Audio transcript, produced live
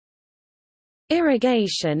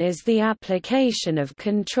Irrigation is the application of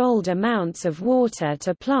controlled amounts of water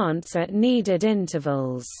to plants at needed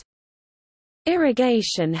intervals.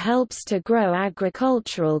 Irrigation helps to grow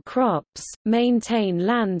agricultural crops, maintain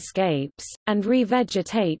landscapes, and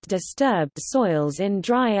revegetate disturbed soils in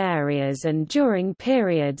dry areas and during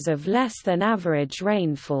periods of less than average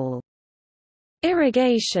rainfall.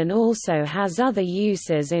 Irrigation also has other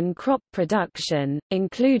uses in crop production,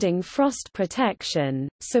 including frost protection,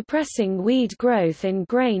 suppressing weed growth in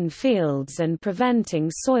grain fields and preventing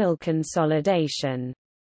soil consolidation.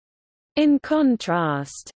 In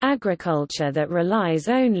contrast, agriculture that relies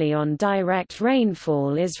only on direct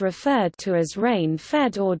rainfall is referred to as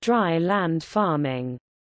rain-fed or dry land farming.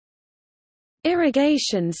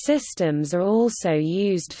 Irrigation systems are also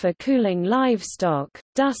used for cooling livestock,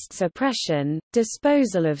 dust suppression,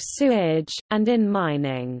 disposal of sewage, and in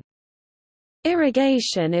mining.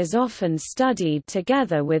 Irrigation is often studied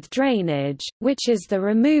together with drainage, which is the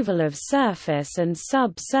removal of surface and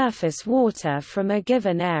subsurface water from a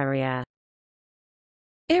given area.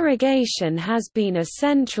 Irrigation has been a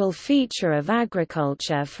central feature of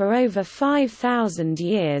agriculture for over 5,000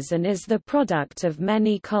 years and is the product of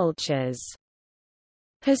many cultures.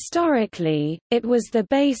 Historically, it was the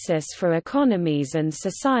basis for economies and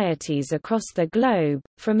societies across the globe,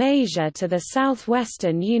 from Asia to the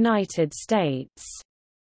southwestern United States.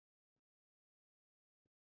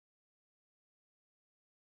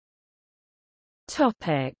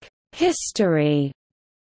 History.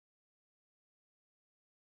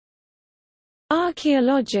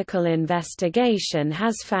 Archaeological investigation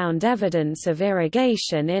has found evidence of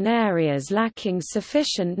irrigation in areas lacking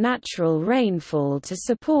sufficient natural rainfall to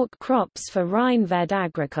support crops for rain-fed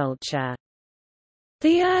agriculture.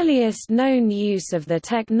 The earliest known use of the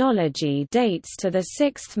technology dates to the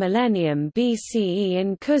 6th millennium BCE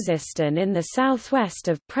in Khuzestan in the southwest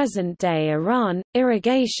of present-day Iran.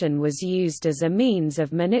 Irrigation was used as a means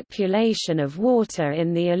of manipulation of water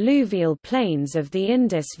in the alluvial plains of the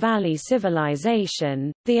Indus Valley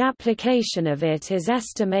Civilization. The application of it is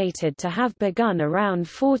estimated to have begun around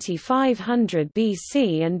 4500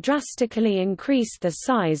 BC and drastically increased the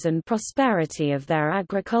size and prosperity of their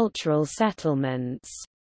agricultural settlements.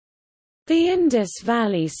 The Indus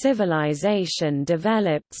Valley Civilization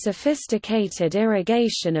developed sophisticated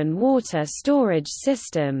irrigation and water storage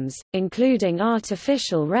systems, including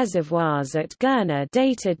artificial reservoirs at Gurna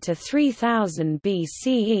dated to 3000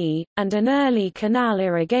 BCE, and an early canal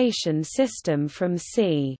irrigation system from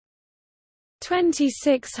c.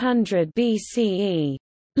 2600 BCE.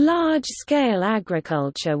 Large-scale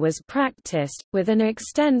agriculture was practiced, with an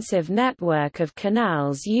extensive network of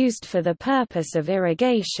canals used for the purpose of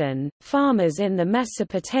irrigation. Farmers in the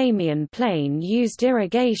Mesopotamian plain used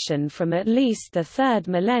irrigation from at least the 3rd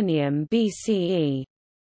millennium BCE.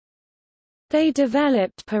 They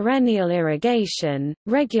developed perennial irrigation,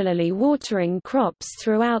 regularly watering crops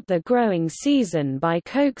throughout the growing season by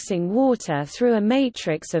coaxing water through a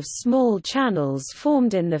matrix of small channels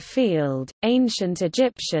formed in the field. Ancient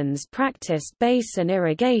Egyptians practiced basin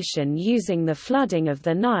irrigation using the flooding of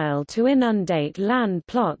the Nile to inundate land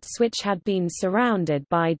plots which had been surrounded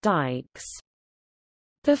by dikes.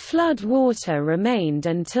 The flood water remained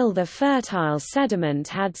until the fertile sediment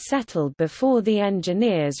had settled before the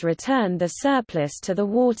engineers returned the surplus to the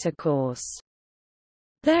watercourse.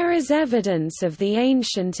 There is evidence of the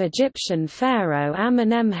ancient Egyptian pharaoh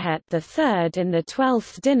Amenemhet III in the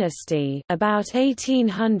 12th dynasty about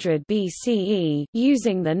 1800 BCE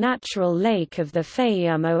using the natural lake of the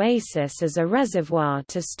Fayyum oasis as a reservoir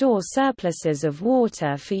to store surpluses of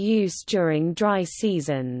water for use during dry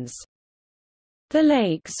seasons. The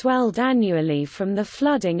lake swelled annually from the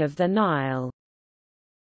flooding of the Nile.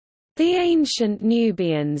 The ancient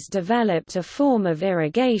Nubians developed a form of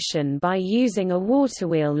irrigation by using a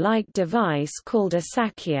waterwheel-like device called a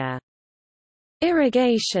sakia.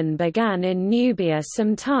 Irrigation began in Nubia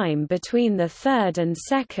sometime between the 3rd and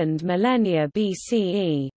 2nd millennia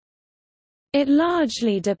BCE. It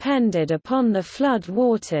largely depended upon the flood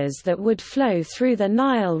waters that would flow through the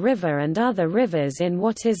Nile River and other rivers in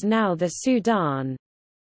what is now the Sudan.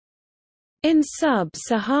 In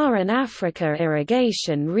sub-Saharan Africa,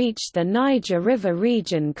 irrigation reached the Niger River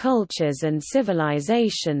region cultures and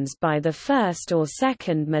civilizations by the 1st or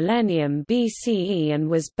 2nd millennium BCE and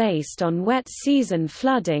was based on wet season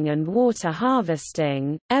flooding and water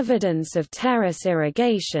harvesting. Evidence of terrace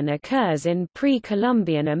irrigation occurs in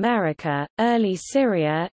pre-Columbian America, early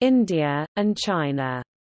Syria, India, and China.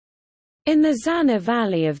 In the Zana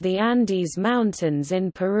Valley of the Andes Mountains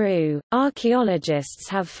in Peru, archaeologists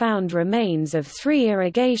have found remains of 3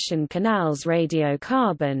 irrigation canals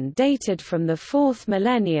radiocarbon dated from the 4th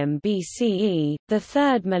millennium BCE, the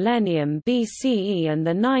 3rd millennium BCE and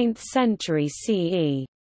the 9th century CE.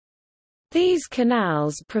 These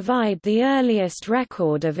canals provide the earliest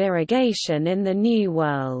record of irrigation in the New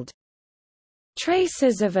World.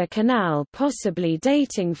 Traces of a canal possibly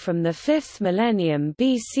dating from the 5th millennium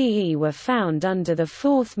BCE were found under the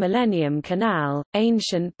 4th millennium canal.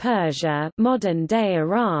 Ancient Persia, modern-day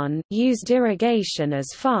Iran, used irrigation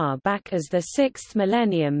as far back as the 6th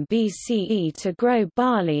millennium BCE to grow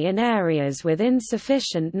barley in areas with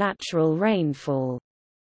insufficient natural rainfall.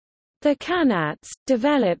 The qanats,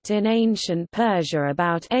 developed in ancient Persia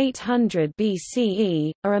about 800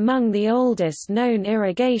 BCE, are among the oldest known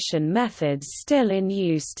irrigation methods still in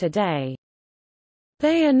use today.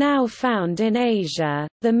 They are now found in Asia,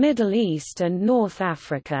 the Middle East and North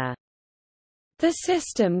Africa. The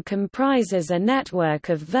system comprises a network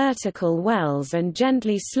of vertical wells and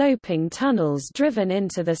gently sloping tunnels driven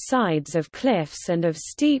into the sides of cliffs and of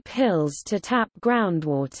steep hills to tap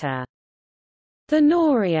groundwater. The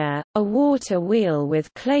noria, a water wheel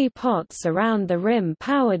with clay pots around the rim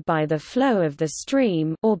powered by the flow of the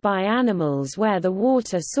stream or by animals where the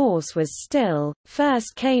water source was still,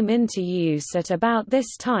 first came into use at about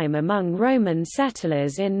this time among Roman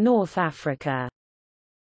settlers in North Africa.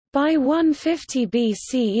 By 150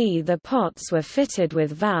 BCE the pots were fitted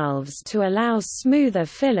with valves to allow smoother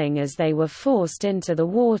filling as they were forced into the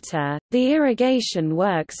water. The irrigation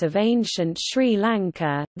works of ancient Sri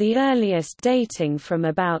Lanka, the earliest dating from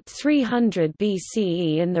about 300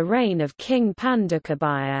 BCE in the reign of King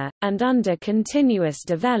Pandukabhaya, and under continuous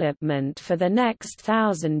development for the next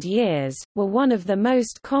 1,000 years, were one of the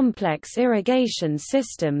most complex irrigation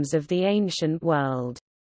systems of the ancient world.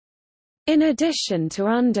 In addition to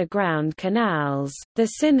underground canals, the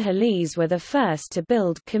Sinhalese were the first to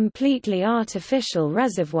build completely artificial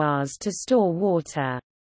reservoirs to store water.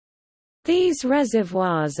 These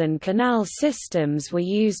reservoirs and canal systems were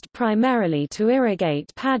used primarily to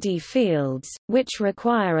irrigate paddy fields, which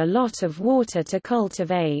require a lot of water to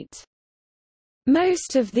cultivate.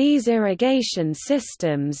 Most of these irrigation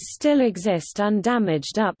systems still exist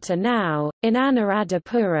undamaged up to now, in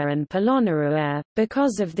Anuradhapura and Polonnaruwa,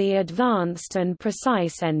 because of the advanced and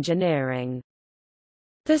precise engineering.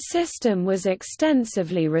 The system was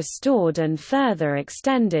extensively restored and further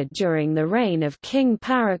extended during the reign of King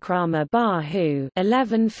Parakrama Bahu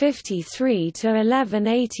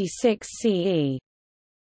 (1153–1186 CE).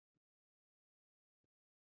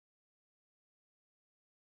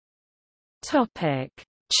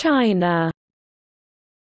 China.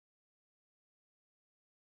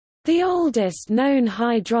 The oldest known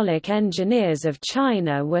hydraulic engineers of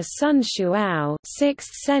China were Sun Xuao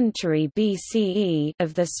 (6th century BCE)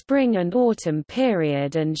 of the Spring and Autumn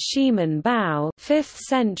period and Shimen Bao (5th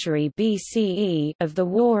century BCE) of the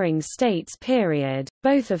Warring States period,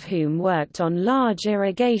 both of whom worked on large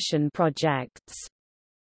irrigation projects.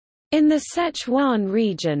 In the Sichuan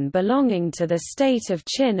region belonging to the state of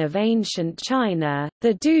Qin of ancient China,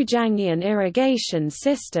 the Dujiangyan irrigation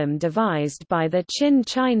system devised by the Qin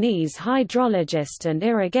Chinese hydrologist and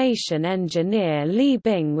irrigation engineer Li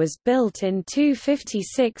Bing was built in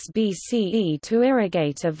 256 BCE to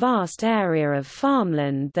irrigate a vast area of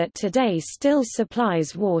farmland that today still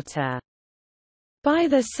supplies water. By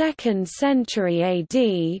the 2nd century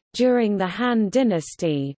AD, during the Han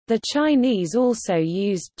dynasty, the Chinese also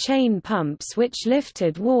used chain pumps which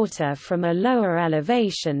lifted water from a lower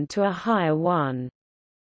elevation to a higher one.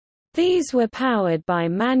 These were powered by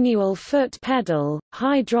manual foot pedal,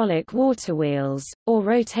 hydraulic waterwheels, or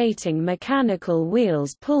rotating mechanical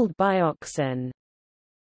wheels pulled by oxen.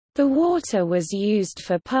 The water was used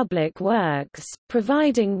for public works,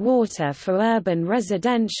 providing water for urban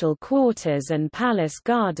residential quarters and palace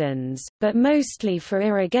gardens, but mostly for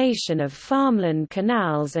irrigation of farmland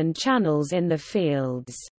canals and channels in the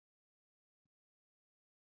fields.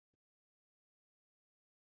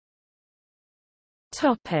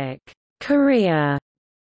 Korea.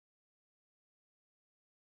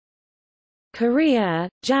 Korea,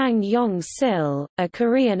 Jang Yong-sil, a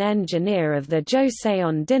Korean engineer of the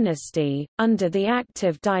Joseon dynasty, under the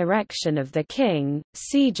active direction of the king,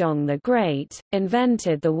 Sejong the Great,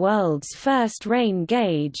 invented the world's first rain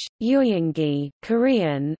gauge, Uyeonggi,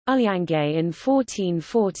 Korean, Ulyangge, in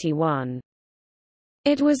 1441.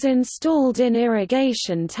 It was installed in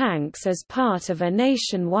irrigation tanks as part of a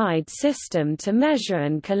nationwide system to measure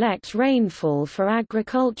and collect rainfall for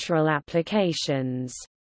agricultural applications.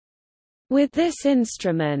 With this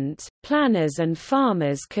instrument, planners and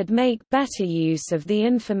farmers could make better use of the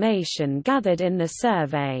information gathered in the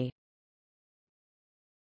survey.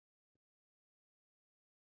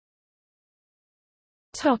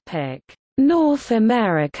 North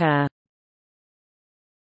America.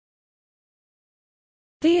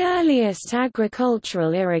 The earliest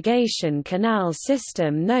agricultural irrigation canal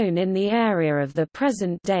system known in the area of the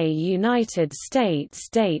present-day United States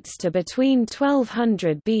dates to between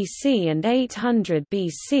 1200 BC and 800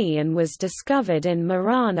 BC and was discovered in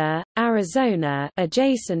Marana, Arizona,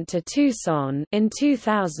 adjacent to Tucson, in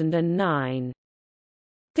 2009.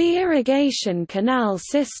 The irrigation canal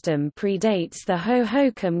system predates the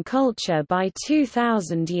Hohokam culture by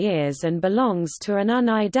 2,000 years and belongs to an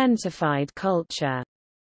unidentified culture.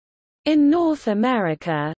 In North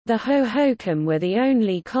America, the Hohokam were the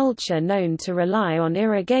only culture known to rely on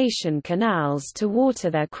irrigation canals to water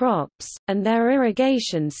their crops, and their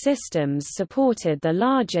irrigation systems supported the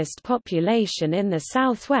largest population in the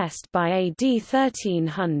Southwest by AD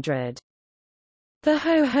 1300. The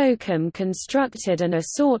Hohokam constructed an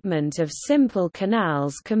assortment of simple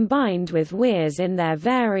canals combined with weirs in their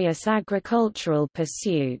various agricultural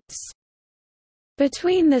pursuits.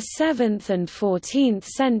 Between the 7th and 14th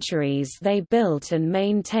centuries they built and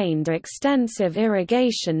maintained extensive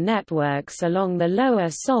irrigation networks along the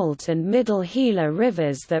lower Salt and Middle Gila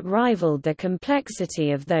rivers that rivaled the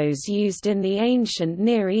complexity of those used in the ancient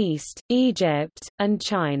Near East, Egypt, and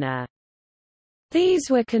China. These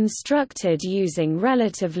were constructed using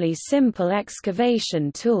relatively simple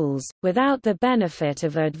excavation tools, without the benefit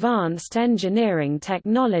of advanced engineering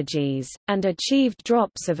technologies, and achieved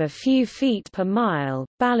drops of a few feet per mile,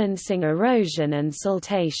 balancing erosion and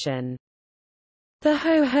siltation. The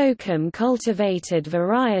Hohokam cultivated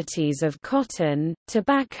varieties of cotton,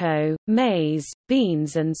 tobacco, maize,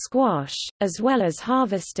 beans and squash, as well as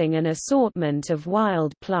harvesting an assortment of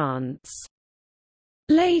wild plants.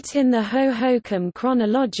 Late in the Hohokam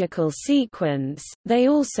chronological sequence, they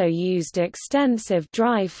also used extensive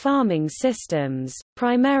dry farming systems,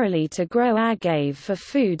 primarily to grow agave for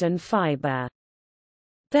food and fiber.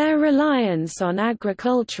 Their reliance on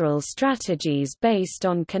agricultural strategies based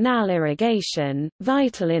on canal irrigation,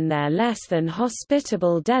 vital in their less than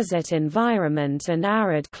hospitable desert environment and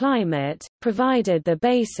arid climate, provided the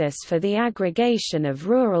basis for the aggregation of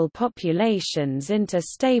rural populations into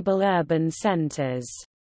stable urban centers.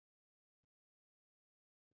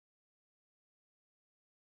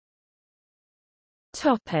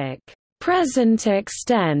 Present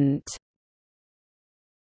extent.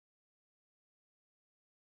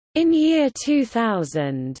 In year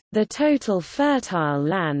 2000, the total fertile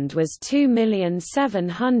land was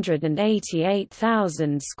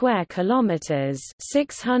 2,788,000 square kilometers,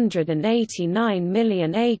 689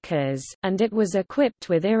 million acres, and it was equipped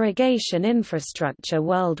with irrigation infrastructure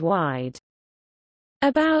worldwide.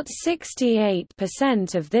 About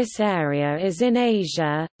 68% of this area is in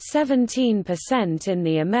Asia, 17% in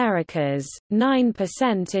the Americas,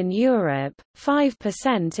 9% in Europe,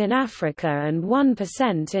 5% in Africa and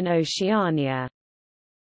 1% in Oceania.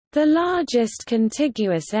 The largest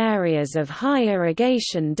contiguous areas of high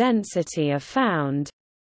irrigation density are found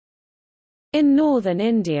in northern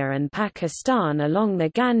India and Pakistan along the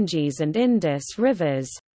Ganges and Indus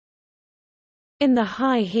rivers, in the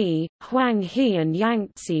Hai-he, Huang-he and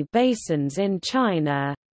Yangtze basins in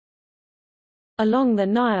China, along the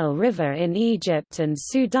Nile River in Egypt and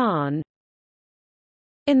Sudan,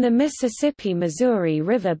 in the Mississippi-Missouri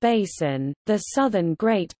River Basin, the southern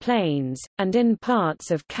Great Plains, and in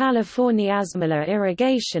parts of California. Smaller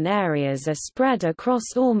irrigation areas are spread across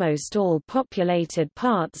almost all populated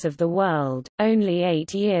parts of the world. Only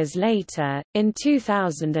 8 years later, in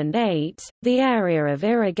 2008, the area of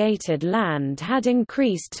irrigated land had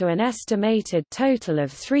increased to an estimated total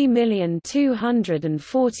of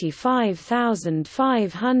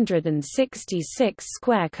 3,245,566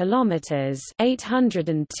 square kilometers,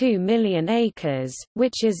 802 million acres,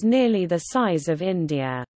 which is nearly the size of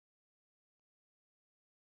India.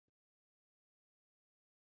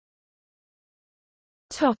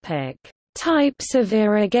 Topic: Types of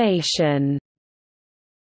irrigation.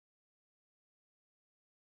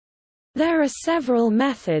 There are several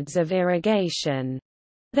methods of irrigation.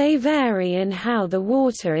 They vary in how the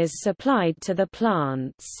water is supplied to the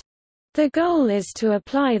plants. The goal is to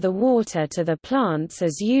apply the water to the plants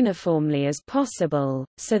as uniformly as possible,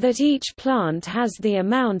 so that each plant has the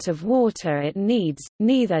amount of water it needs,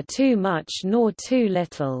 neither too much nor too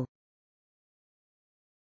little.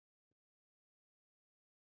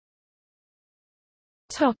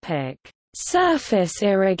 Surface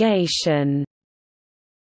irrigation.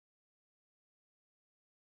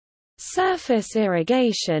 Surface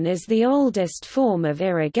irrigation is the oldest form of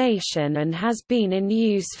irrigation and has been in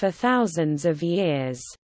use for thousands of years.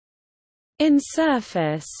 In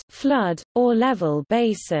surface, flood, or level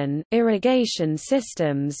basin irrigation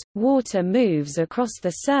systems, water moves across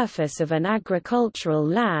the surface of an agricultural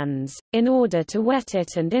lands, in order to wet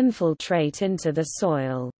it and infiltrate into the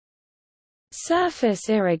soil. Surface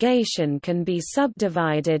irrigation can be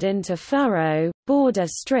subdivided into furrow, border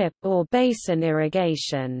strip or basin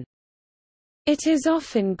irrigation. It is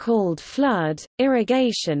often called flood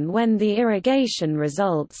irrigation when the irrigation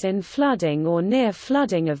results in flooding or near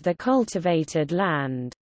flooding of the cultivated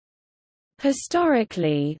land.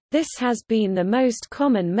 Historically, this has been the most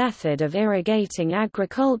common method of irrigating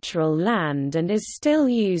agricultural land and is still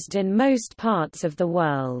used in most parts of the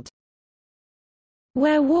world.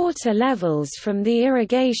 Where water levels from the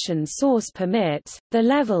irrigation source permit, the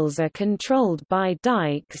levels are controlled by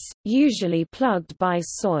dikes, usually plugged by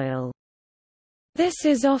soil. This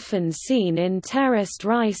is often seen in terraced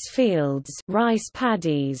rice fields, rice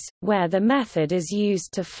paddies, where the method is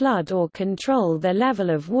used to flood or control the level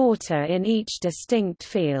of water in each distinct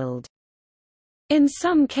field. In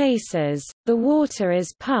some cases, the water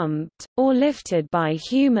is pumped, or lifted by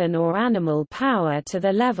human or animal power to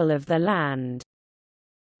the level of the land.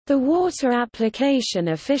 The water application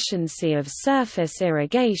efficiency of surface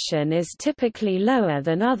irrigation is typically lower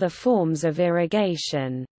than other forms of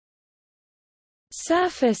irrigation.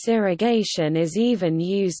 Surface irrigation is even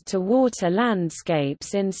used to water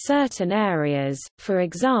landscapes in certain areas, for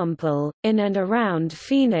example, in and around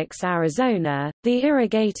Phoenix, Arizona, the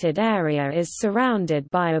irrigated area is surrounded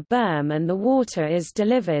by a berm and the water is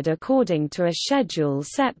delivered according to a schedule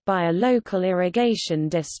set by a local irrigation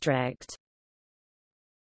district.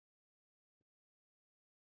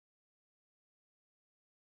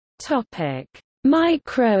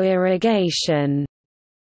 Micro-irrigation.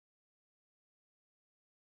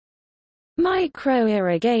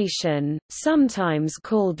 Micro-irrigation, sometimes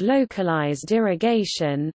called localized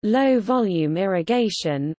irrigation, low-volume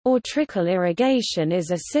irrigation, or trickle irrigation is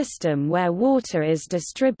a system where water is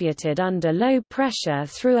distributed under low pressure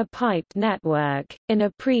through a piped network, in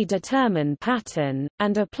a predetermined pattern,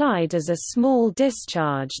 and applied as a small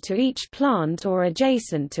discharge to each plant or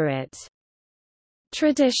adjacent to it.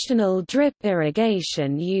 Traditional drip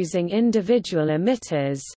irrigation using individual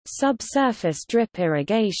emitters, subsurface drip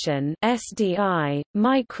irrigation (SDI),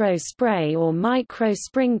 micro-spray or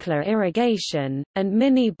micro-sprinkler irrigation, and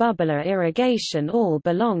mini-bubbler irrigation all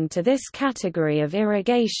belong to this category of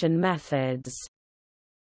irrigation methods.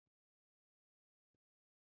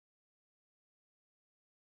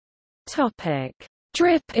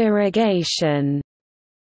 Drip irrigation.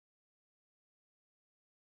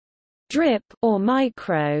 Drip or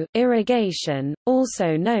micro-irrigation,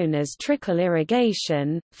 also known as trickle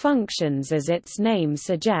irrigation, functions as its name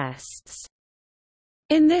suggests.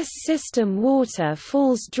 In this system water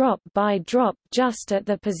falls drop by drop just at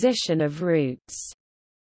the position of roots.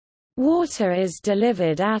 Water is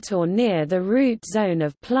delivered at or near the root zone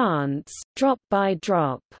of plants, drop by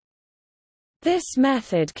drop. This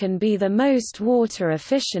method can be the most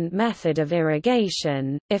water-efficient method of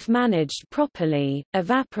irrigation. If managed properly,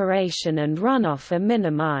 evaporation and runoff are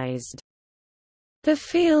minimized. The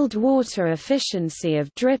field water efficiency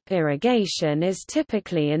of drip irrigation is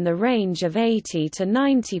typically in the range of 80 to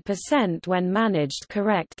 90% when managed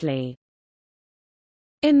correctly.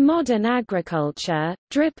 In modern agriculture,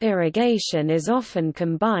 drip irrigation is often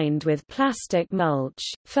combined with plastic mulch,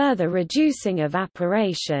 further reducing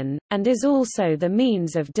evaporation, and is also the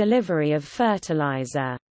means of delivery of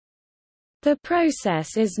fertilizer. The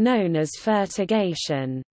process is known as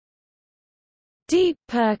fertigation. Deep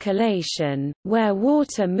percolation, where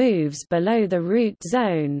water moves below the root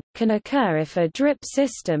zone, can occur if a drip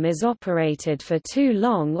system is operated for too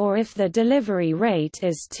long or if the delivery rate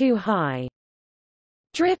is too high.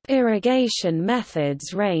 Drip irrigation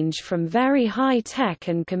methods range from very high-tech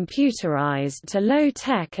and computerized to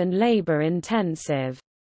low-tech and labor-intensive.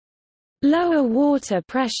 Lower water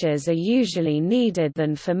pressures are usually needed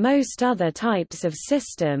than for most other types of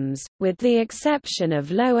systems, with the exception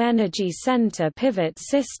of low-energy center pivot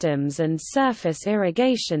systems and surface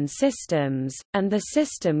irrigation systems, and the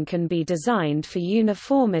system can be designed for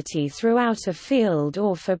uniformity throughout a field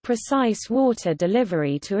or for precise water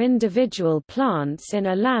delivery to individual plants in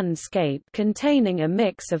a landscape containing a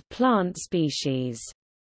mix of plant species.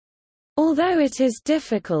 Although it is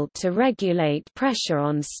difficult to regulate pressure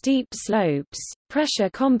on steep slopes,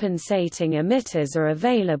 pressure-compensating emitters are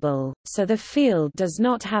available, so the field does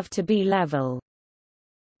not have to be level.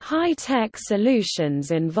 High-tech solutions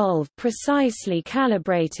involve precisely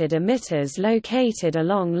calibrated emitters located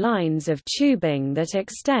along lines of tubing that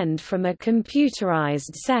extend from a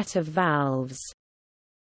computerized set of valves.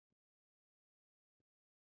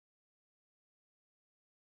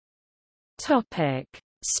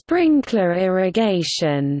 Sprinkler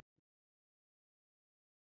irrigation.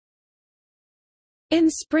 In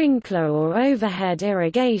sprinkler or overhead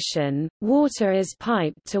irrigation, water is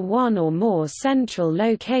piped to one or more central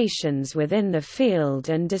locations within the field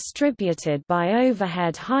and distributed by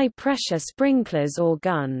overhead high-pressure sprinklers or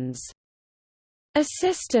guns. A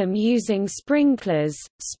system using sprinklers,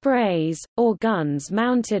 sprays, or guns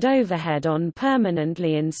mounted overhead on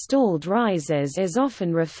permanently installed risers is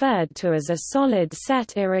often referred to as a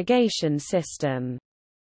solid-set irrigation system.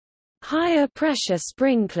 Higher pressure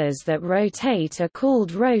sprinklers that rotate are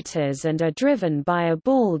called rotors and are driven by a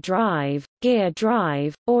ball drive, gear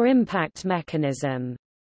drive, or impact mechanism.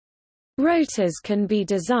 Rotors can be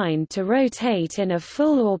designed to rotate in a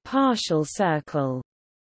full or partial circle.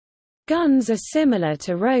 Guns are similar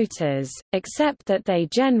to rotors, except that they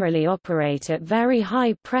generally operate at very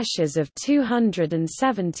high pressures of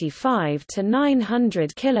 275 to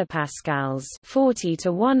 900 kilopascals, 40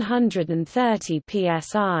 to 130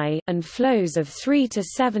 psi, and flows of 3 to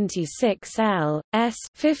 76 L/s,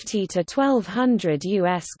 50 to 1200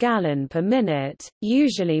 US gallon per minute,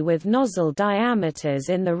 usually with nozzle diameters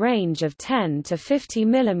in the range of 10 to 50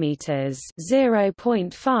 mm,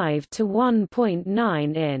 0.5 to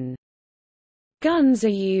 1.9 in. Guns are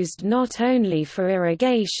used not only for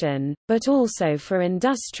irrigation, but also for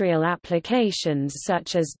industrial applications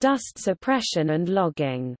such as dust suppression and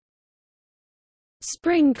logging.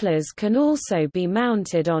 Sprinklers can also be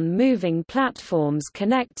mounted on moving platforms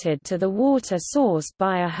connected to the water source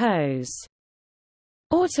by a hose.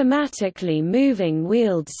 Automatically moving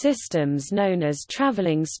wheeled systems known as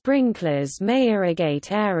traveling sprinklers may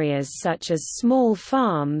irrigate areas such as small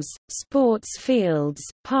farms, sports fields,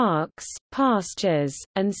 parks, pastures,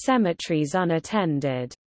 and cemeteries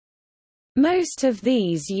unattended. Most of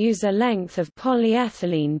these use a length of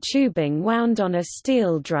polyethylene tubing wound on a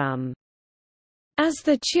steel drum. As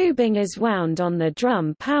the tubing is wound on the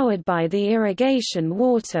drum powered by the irrigation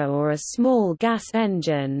water or a small gas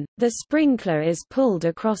engine, the sprinkler is pulled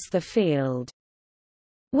across the field.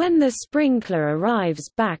 When the sprinkler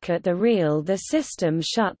arrives back at the reel, the system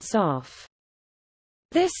shuts off.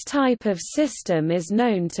 This type of system is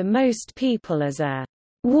known to most people as a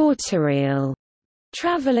waterreel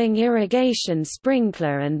traveling irrigation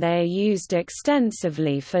sprinkler, and they are used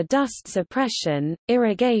extensively for dust suppression,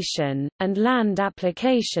 irrigation, and land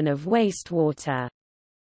application of wastewater.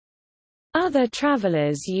 Other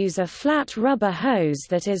travelers use a flat rubber hose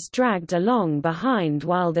that is dragged along behind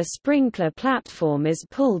while the sprinkler platform is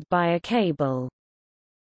pulled by a cable.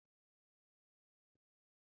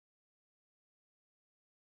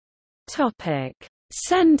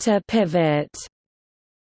 Center pivot.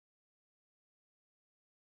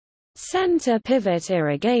 Center pivot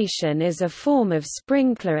irrigation is a form of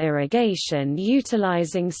sprinkler irrigation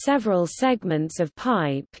utilizing several segments of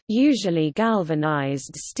pipe, usually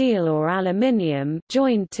galvanized steel or aluminum,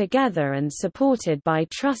 joined together and supported by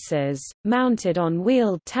trusses, mounted on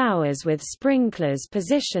wheeled towers with sprinklers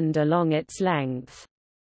positioned along its length.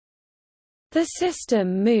 The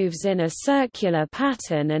system moves in a circular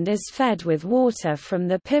pattern and is fed with water from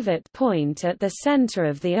the pivot point at the center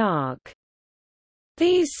of the arc.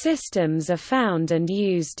 These systems are found and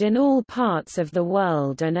used in all parts of the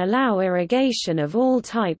world and allow irrigation of all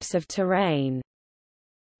types of terrain.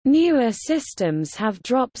 Newer systems have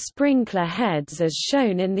drop sprinkler heads as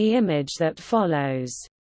shown in the image that follows.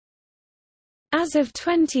 As of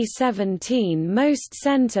 2017, most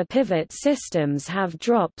center pivot systems have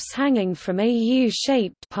drops hanging from a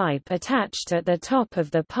U-shaped pipe attached at the top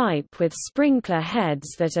of the pipe with sprinkler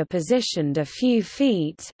heads that are positioned a few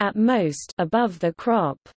feet, at most, above the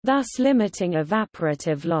crop, thus limiting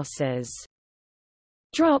evaporative losses.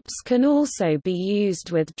 Drops can also be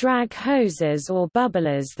used with drag hoses or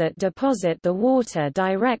bubblers that deposit the water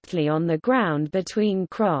directly on the ground between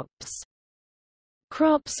crops.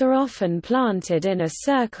 Crops are often planted in a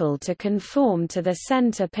circle to conform to the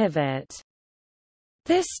center pivot.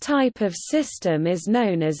 This type of system is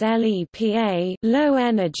known as LEPA, low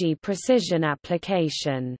energy precision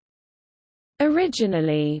application.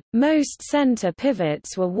 Originally, most center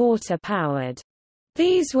pivots were water-powered.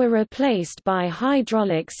 These were replaced by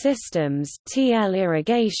hydraulic systems TL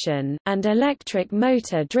irrigation and electric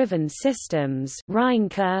motor-driven systems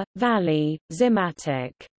Reinke, Valley,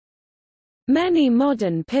 Zimatic. Many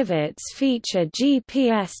modern pivots feature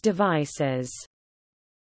GPS devices.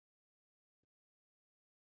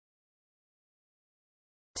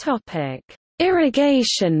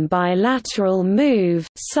 Irrigation by lateral move,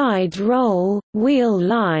 side roll, wheel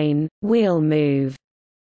line, wheel move.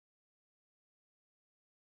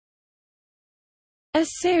 A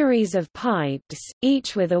series of pipes,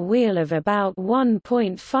 each with a wheel of about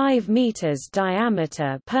 1.5 meters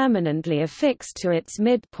diameter permanently affixed to its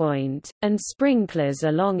midpoint, and sprinklers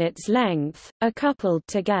along its length, are coupled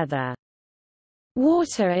together.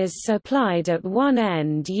 Water is supplied at one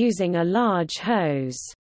end using a large hose.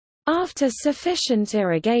 After sufficient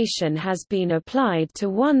irrigation has been applied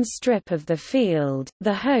to one strip of the field,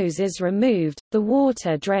 the hose is removed, the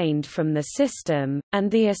water drained from the system,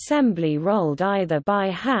 and the assembly rolled either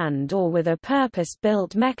by hand or with a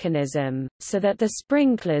purpose-built mechanism, so that the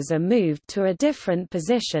sprinklers are moved to a different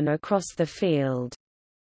position across the field.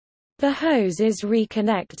 The hose is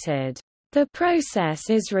reconnected. The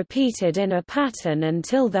process is repeated in a pattern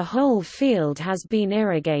until the whole field has been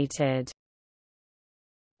irrigated.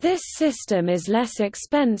 This system is less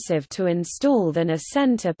expensive to install than a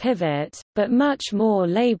center pivot, but much more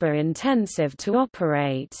labor-intensive to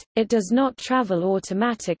operate. It does not travel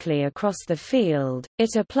automatically across the field,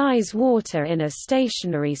 it applies water in a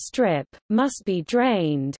stationary strip, must be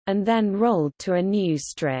drained, and then rolled to a new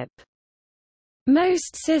strip.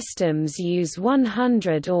 Most systems use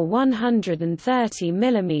 100 or 130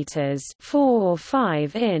 mm 4 or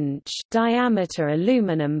 5 inch diameter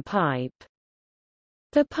aluminum pipe.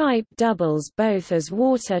 The pipe doubles both as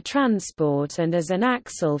water transport and as an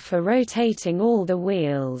axle for rotating all the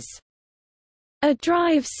wheels. A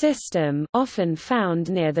drive system, often found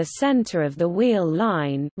near the center of the wheel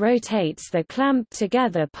line, rotates the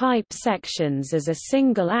clamped-together pipe sections as a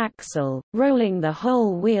single axle, rolling the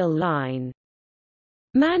whole wheel line.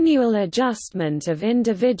 Manual adjustment of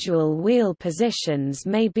individual wheel positions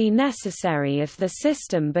may be necessary if the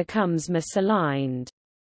system becomes misaligned.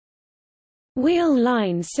 Wheel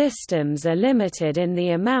line systems are limited in the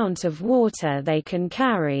amount of water they can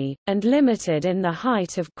carry, and limited in the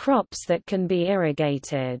height of crops that can be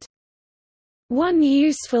irrigated. One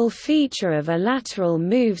useful feature of a lateral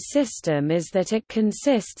move system is that it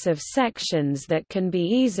consists of sections that can be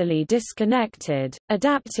easily disconnected,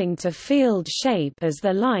 adapting to field shape as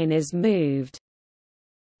the line is moved.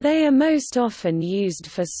 They are most often used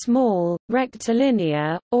for small,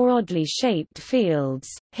 rectilinear, or oddly shaped fields,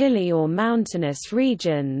 hilly or mountainous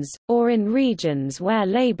regions, or in regions where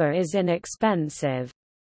labor is inexpensive.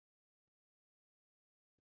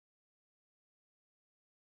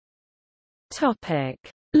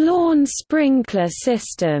 Lawn sprinkler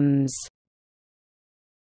systems.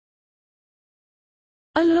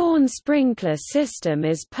 A lawn sprinkler system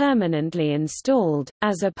is permanently installed,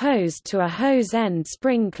 as opposed to a hose-end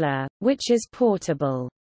sprinkler, which is portable.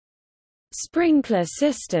 Sprinkler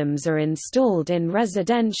systems are installed in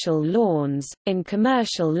residential lawns, in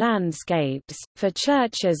commercial landscapes, for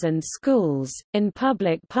churches and schools, in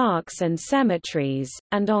public parks and cemeteries,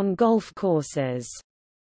 and on golf courses.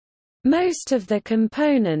 Most of the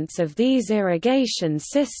components of these irrigation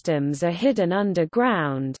systems are hidden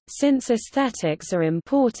underground, since aesthetics are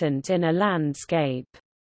important in a landscape.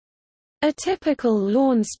 A typical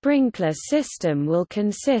lawn sprinkler system will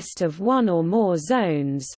consist of one or more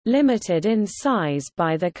zones, limited in size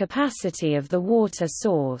by the capacity of the water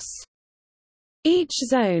source. Each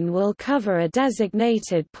zone will cover a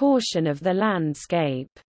designated portion of the landscape.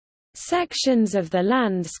 Sections of the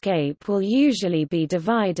landscape will usually be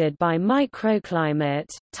divided by microclimate,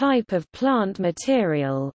 type of plant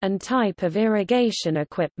material, and type of irrigation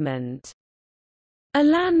equipment. A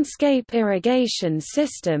landscape irrigation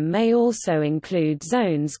system may also include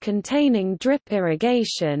zones containing drip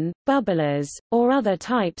irrigation, bubblers, or other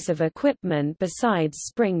types of equipment besides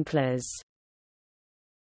sprinklers.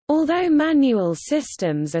 Although manual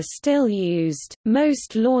systems are still used,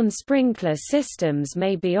 most lawn sprinkler systems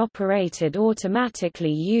may be operated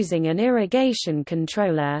automatically using an irrigation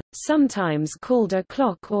controller, sometimes called a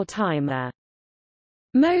clock or timer.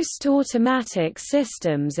 Most automatic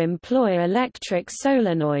systems employ electric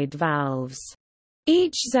solenoid valves.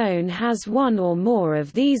 Each zone has one or more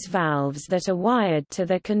of these valves that are wired to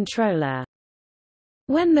the controller.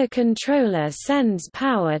 When the controller sends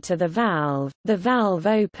power to the valve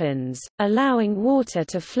opens, allowing water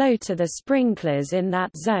to flow to the sprinklers in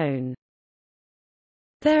that zone.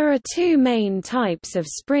 There are two main types of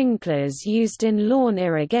sprinklers used in lawn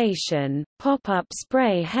irrigation: pop-up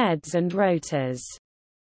spray heads and rotors.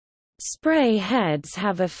 Spray heads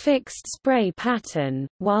have a fixed spray pattern,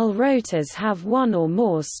 while rotors have one or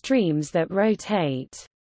more streams that rotate.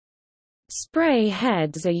 Spray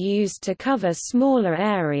heads are used to cover smaller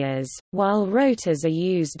areas, while rotors are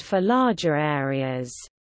used for larger areas.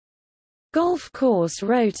 Golf course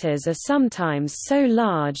rotors are sometimes so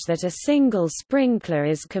large that a single sprinkler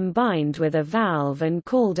is combined with a valve and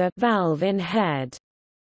called a valve-in head.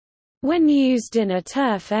 When used in a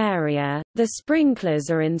turf area, the sprinklers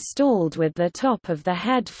are installed with the top of the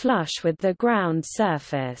head flush with the ground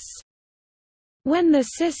surface. When the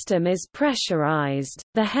system is pressurized,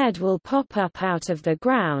 the head will pop up out of the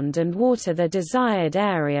ground and water the desired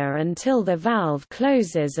area until the valve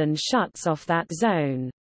closes and shuts off that zone.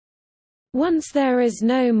 Once there is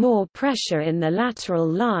no more pressure in the lateral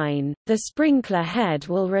line, the sprinkler head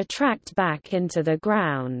will retract back into the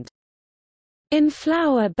ground. In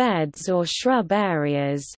flower beds or shrub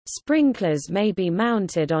areas, sprinklers may be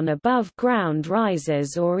mounted on above-ground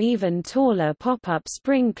risers, or even taller pop-up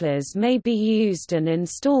sprinklers may be used and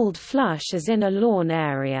installed flush as in a lawn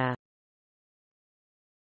area.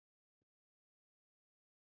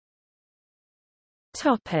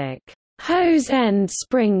 Hose end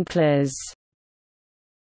sprinklers.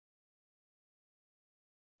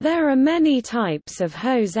 There are many types of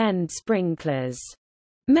hose end sprinklers.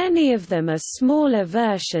 Many of them are smaller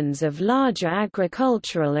versions of larger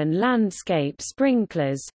agricultural and landscape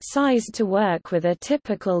sprinklers, sized to work with a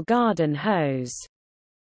typical garden hose.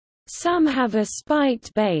 Some have a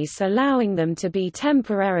spiked base allowing them to be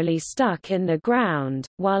temporarily stuck in the ground,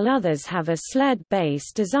 while others have a sled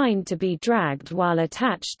base designed to be dragged while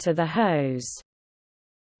attached to the hose.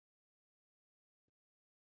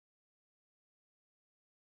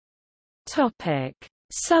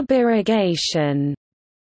 Subirrigation.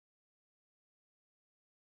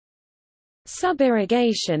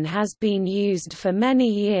 Subirrigation has been used for many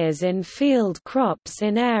years in field crops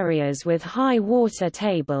in areas with high water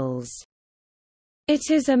tables.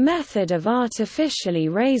 It is a method of artificially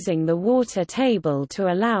raising the water table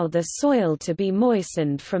to allow the soil to be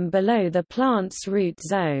moistened from below the plant's root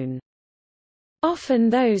zone. Often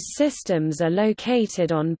those systems are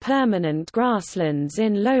located on permanent grasslands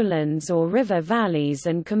in lowlands or river valleys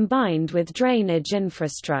and combined with drainage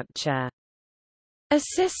infrastructure. A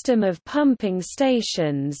system of pumping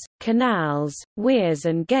stations, canals, weirs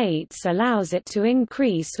and gates allows it to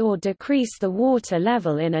increase or decrease the water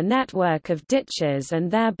level in a network of ditches and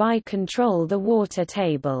thereby control the water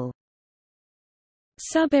table.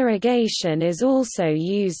 Subirrigation is also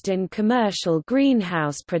used in commercial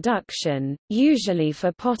greenhouse production, usually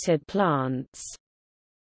for potted plants.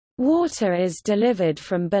 Water is delivered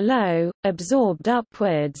from below, absorbed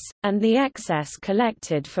upwards, and the excess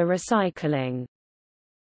collected for recycling.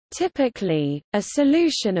 Typically, a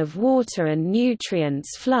solution of water and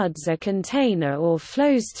nutrients floods a container or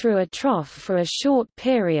flows through a trough for a short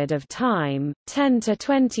period of time, 10 to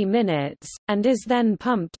 20 minutes, and is then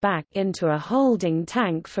pumped back into a holding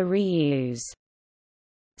tank for reuse.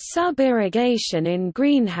 Sub-irrigation in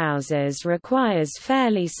greenhouses requires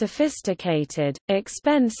fairly sophisticated,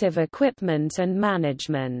 expensive equipment and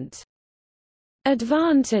management.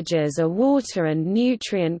 Advantages are water and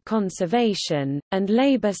nutrient conservation, and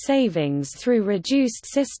labor savings through reduced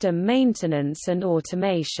system maintenance and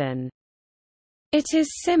automation. It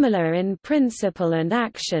is similar in principle and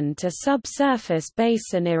action to subsurface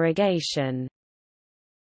basin irrigation.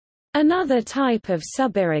 Another type of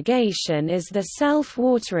subirrigation is the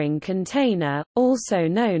self-watering container, also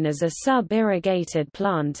known as a sub-irrigated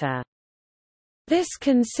planter. This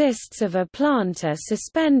consists of a planter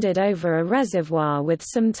suspended over a reservoir with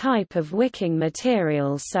some type of wicking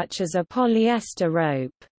material such as a polyester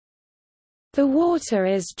rope. The water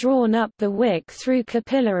is drawn up the wick through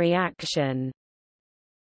capillary action.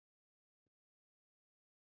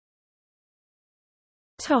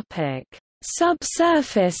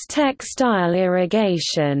 Subsurface textile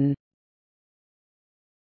irrigation.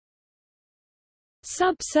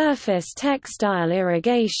 Subsurface textile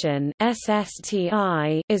irrigation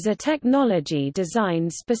 (SSTI) is a technology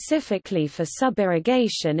designed specifically for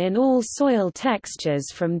subirrigation in all soil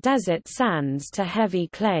textures from desert sands to heavy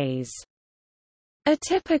clays. A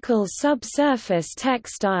typical subsurface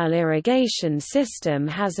textile irrigation system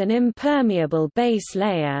has an impermeable base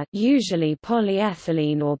layer, usually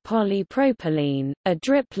polyethylene or polypropylene, a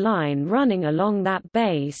drip line running along that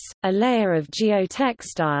base, a layer of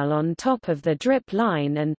geotextile on top of the drip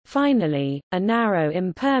line and, finally, a narrow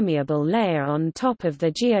impermeable layer on top of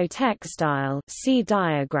the geotextile. See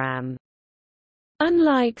diagram.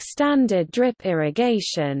 Unlike standard drip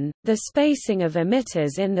irrigation, the spacing of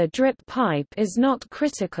emitters in the drip pipe is not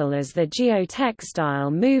critical as the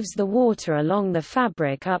geotextile moves the water along the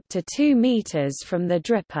fabric up to 2 meters from the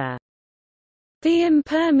dripper. The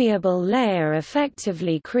impermeable layer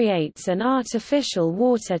effectively creates an artificial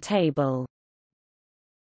water table.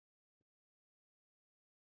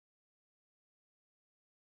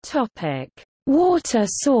 Water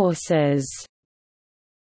sources.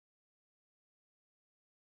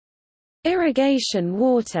 Irrigation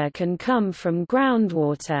water can come from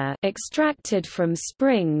groundwater extracted from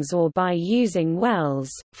springs or by using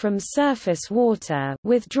wells, from surface water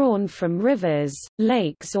withdrawn from rivers,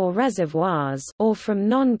 lakes or reservoirs, or from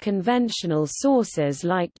non-conventional sources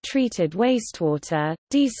like treated wastewater,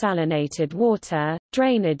 desalinated water,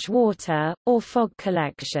 drainage water, or fog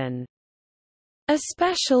collection. A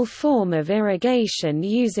special form of irrigation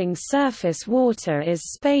using surface water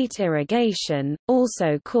is spate irrigation,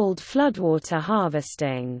 also called floodwater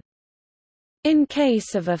harvesting. In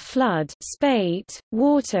case of a flood spate,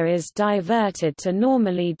 water is diverted to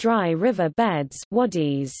normally dry river beds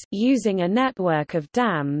wadis using a network of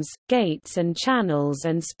dams, gates and channels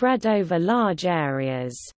and spread over large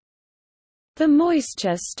areas. The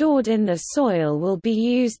moisture stored in the soil will be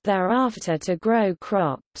used thereafter to grow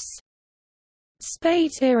crops.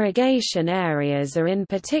 Spate irrigation areas are in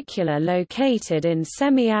particular located in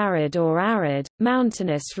semi-arid or arid,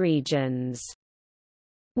 mountainous regions.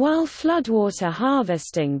 While floodwater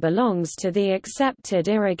harvesting belongs to the accepted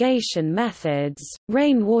irrigation methods,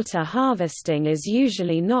 rainwater harvesting is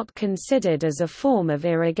usually not considered as a form of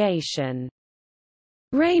irrigation.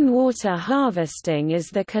 Rainwater harvesting is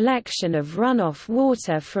the collection of runoff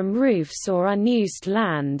water from roofs or unused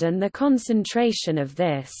land and the concentration of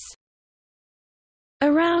this.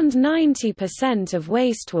 Around 90% of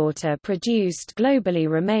wastewater produced globally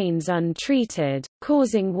remains untreated,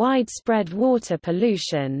 causing widespread water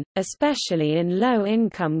pollution, especially in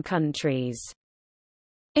low-income countries.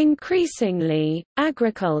 Increasingly,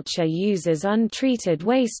 agriculture uses untreated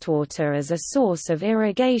wastewater as a source of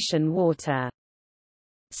irrigation water.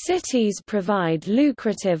 Cities provide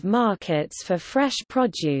lucrative markets for fresh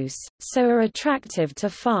produce, so are attractive to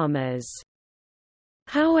farmers.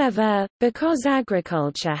 However, because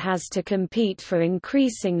agriculture has to compete for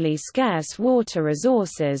increasingly scarce water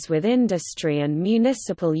resources with industry and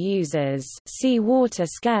municipal users, see water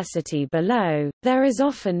scarcity below, there is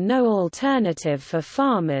often no alternative for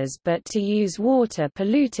farmers but to use water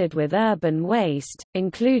polluted with urban waste,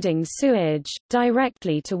 including sewage,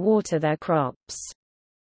 directly to water their crops.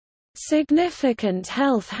 Significant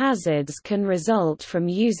health hazards can result from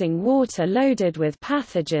using water loaded with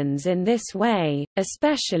pathogens in this way,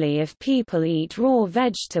 especially if people eat raw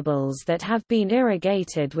vegetables that have been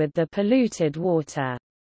irrigated with the polluted water.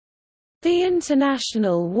 The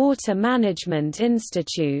International Water Management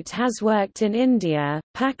Institute has worked in India,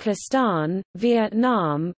 Pakistan,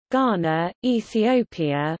 Vietnam, Ghana,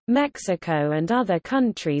 Ethiopia, Mexico and other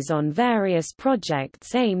countries on various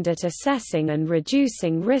projects aimed at assessing and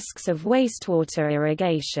reducing risks of wastewater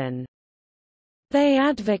irrigation. They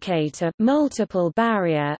advocate a multiple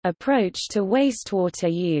barrier approach to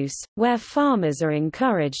wastewater use, where farmers are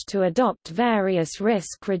encouraged to adopt various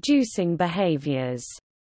risk-reducing behaviors.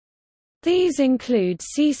 These include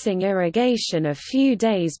ceasing irrigation a few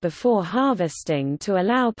days before harvesting to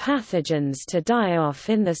allow pathogens to die off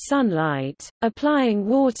in the sunlight, applying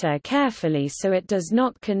water carefully so it does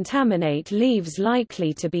not contaminate leaves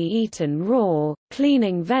likely to be eaten raw,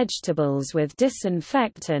 cleaning vegetables with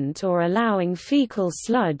disinfectant or allowing fecal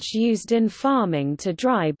sludge used in farming to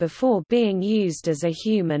dry before being used as a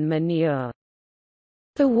human manure.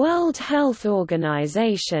 The World Health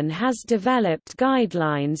Organization has developed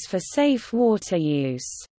guidelines for safe water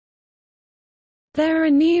use. There are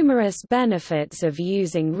numerous benefits of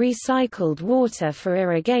using recycled water for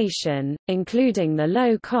irrigation, including the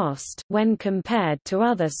low cost when compared to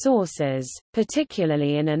other sources,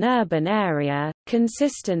 particularly in an urban area,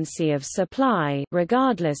 consistency of supply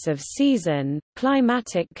regardless of season,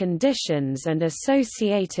 climatic conditions and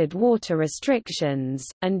associated water restrictions,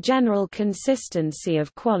 and general consistency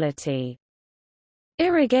of quality.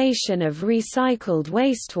 Irrigation of recycled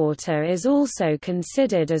wastewater is also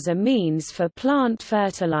considered as a means for plant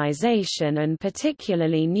fertilization and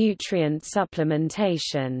particularly nutrient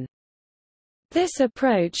supplementation. This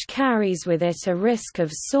approach carries with it a risk of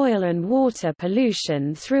soil and water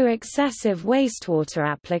pollution through excessive wastewater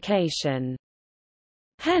application.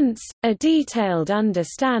 Hence, a detailed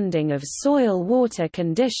understanding of soil-water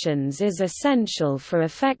conditions is essential for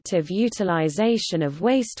effective utilization of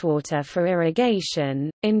wastewater for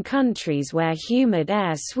irrigation. In countries where humid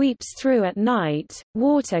air sweeps through at night,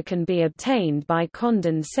 water can be obtained by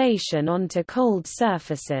condensation onto cold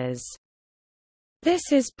surfaces.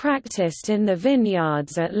 This is practiced in the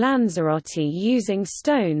vineyards at Lanzarote using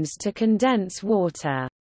stones to condense water.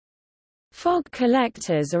 Fog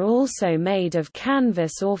collectors are also made of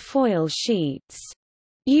canvas or foil sheets.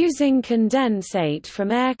 Using condensate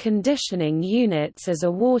from air conditioning units as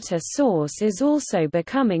a water source is also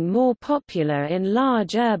becoming more popular in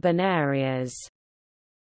large urban areas.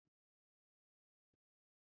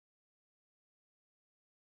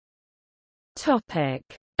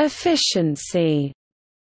 Efficiency.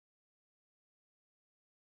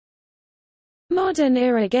 Modern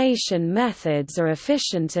irrigation methods are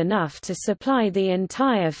efficient enough to supply the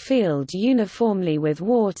entire field uniformly with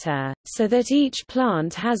water, so that each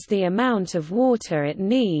plant has the amount of water it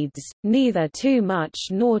needs, neither too much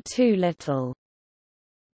nor too little.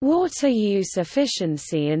 Water use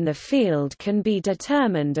efficiency in the field can be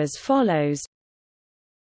determined as follows: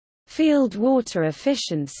 field water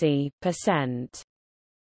efficiency %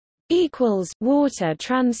 equals water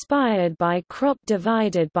transpired by crop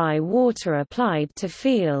divided by water applied to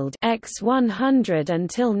field x 100.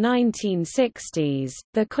 Until 1960s,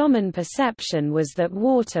 the common perception was that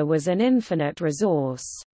water was an infinite resource.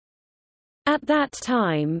 At that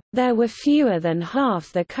time, there were fewer than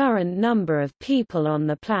half the current number of people on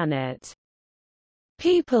the planet.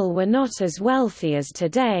 People were not as wealthy as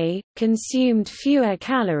today, consumed fewer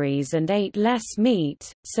calories and ate less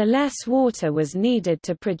meat, so less water was needed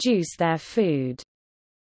to produce their food.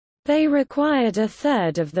 They required a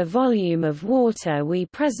third of the volume of water we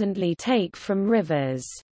presently take from rivers.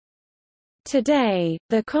 Today,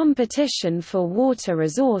 the competition for water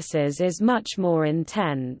resources is much more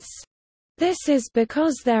intense. This is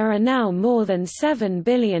because there are now more than 7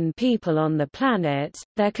 billion people on the planet,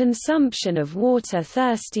 their consumption of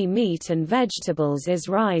water-thirsty meat and vegetables is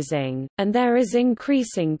rising, and there is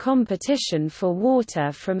increasing competition for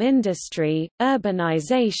water from industry,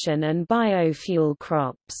 urbanization and biofuel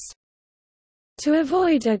crops. To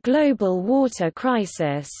avoid a global water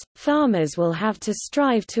crisis, farmers will have to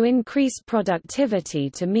strive to increase productivity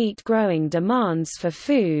to meet growing demands for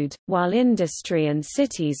food, while industry and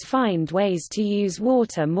cities find ways to use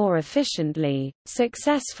water more efficiently.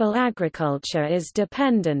 Successful agriculture is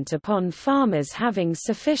dependent upon farmers having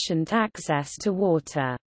sufficient access to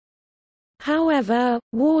water. However,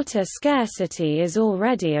 water scarcity is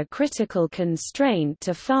already a critical constraint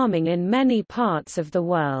to farming in many parts of the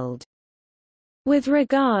world. With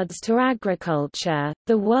regards to agriculture,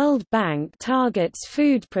 the World Bank targets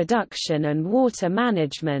food production and water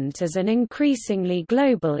management as an increasingly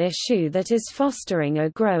global issue that is fostering a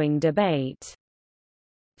growing debate.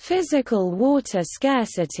 Physical water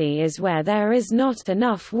scarcity is where there is not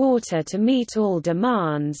enough water to meet all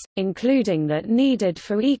demands, including that needed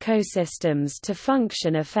for ecosystems to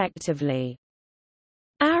function effectively.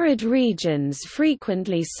 Arid regions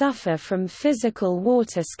frequently suffer from physical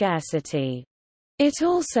water scarcity. It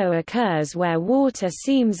also occurs where water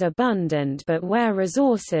seems abundant but where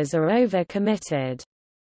resources are overcommitted.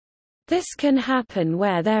 This can happen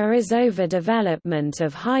where there is overdevelopment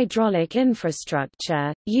of hydraulic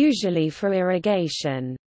infrastructure, usually for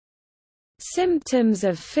irrigation. Symptoms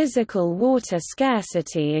of physical water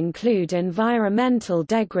scarcity include environmental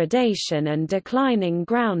degradation and declining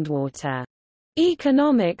groundwater.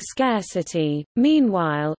 Economic scarcity,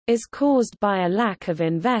 meanwhile, is caused by a lack of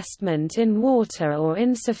investment in water or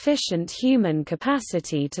insufficient human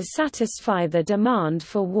capacity to satisfy the demand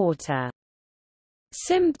for water.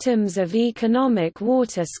 Symptoms of economic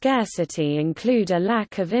water scarcity include a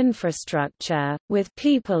lack of infrastructure, with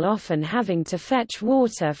people often having to fetch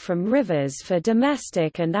water from rivers for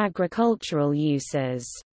domestic and agricultural uses.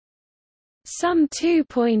 Some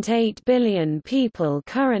 2.8 billion people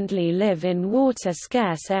currently live in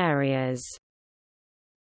water-scarce areas.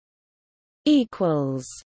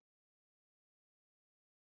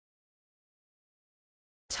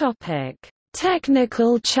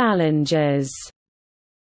 Technical challenges.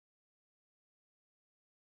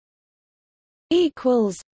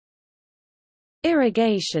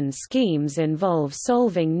 Irrigation schemes involve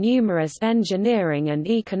solving numerous engineering and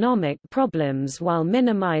economic problems while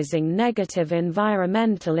minimizing negative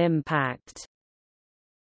environmental impact.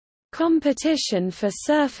 Competition for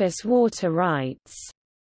surface water rights.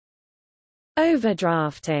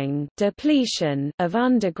 Overdrafting, depletion of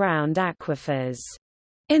underground aquifers.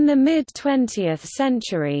 In the mid-20th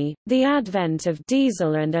century, the advent of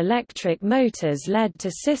diesel and electric motors led to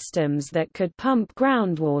systems that could pump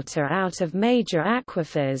groundwater out of major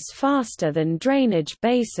aquifers faster than drainage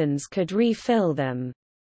basins could refill them.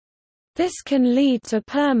 This can lead to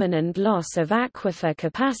permanent loss of aquifer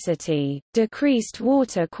capacity, decreased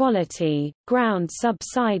water quality, ground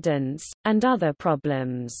subsidence, and other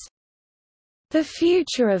problems. The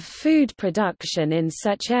future of food production in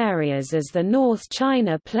such areas as the North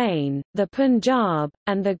China Plain, the Punjab,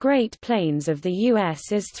 and the Great Plains of the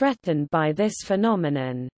U.S. is threatened by this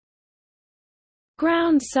phenomenon.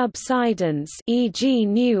 Ground subsidence, e.g.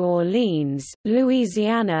 New Orleans,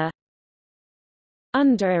 Louisiana.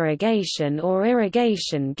 Under-irrigation or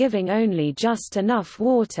irrigation giving only just enough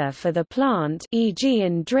water for the plant, e.g.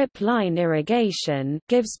 in drip line irrigation,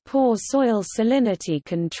 gives poor soil salinity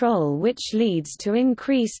control, which leads to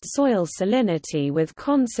increased soil salinity with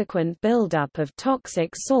consequent buildup of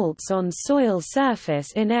toxic salts on soil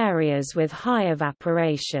surface in areas with high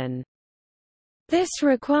evaporation. This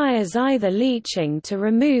requires either leaching to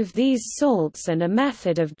remove these salts and a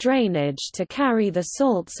method of drainage to carry the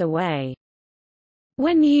salts away.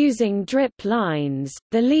 When using drip lines,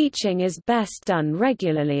 the leaching is best done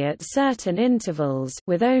regularly at certain intervals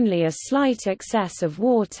with only a slight excess of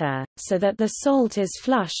water, so that the salt is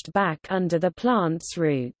flushed back under the plant's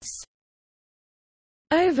roots.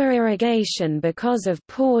 Over-irrigation because of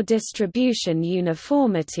poor distribution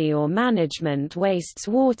uniformity or management wastes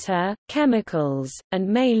water, chemicals, and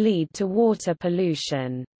may lead to water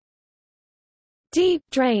pollution. Deep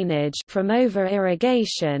drainage from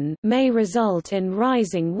over-irrigation may result in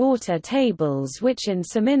rising water tables, which in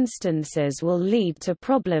some instances will lead to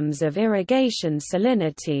problems of irrigation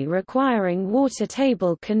salinity requiring water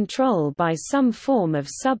table control by some form of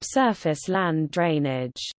subsurface land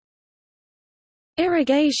drainage.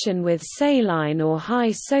 Irrigation with saline or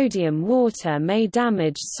high-sodium water may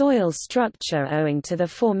damage soil structure owing to the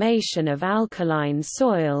formation of alkaline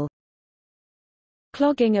soil.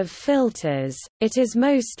 Clogging of filters – it is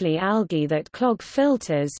mostly algae that clog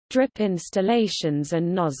filters, drip installations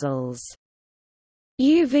and nozzles.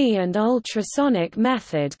 UV and ultrasonic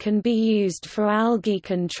method can be used for algae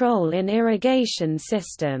control in irrigation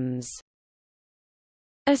systems.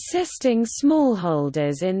 Assisting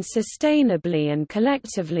smallholders in sustainably and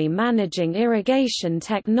collectively managing irrigation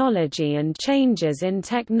technology and changes in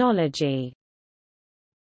technology.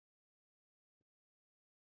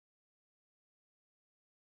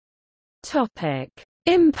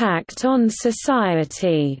 Impact on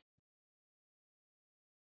society.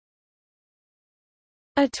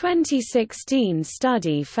 A 2016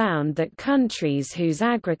 study found that countries whose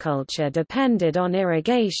agriculture depended on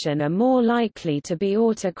irrigation are more likely to be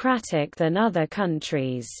autocratic than other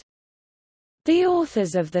countries. The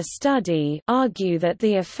authors of the study argue that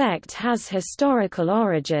the effect has historical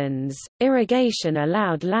origins. Irrigation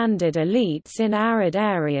allowed landed elites in arid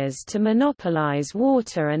areas to monopolize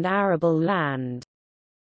water and arable land.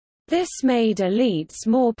 This made elites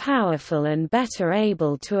more powerful and better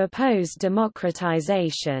able to oppose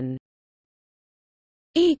democratization.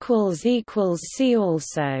 See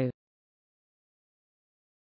also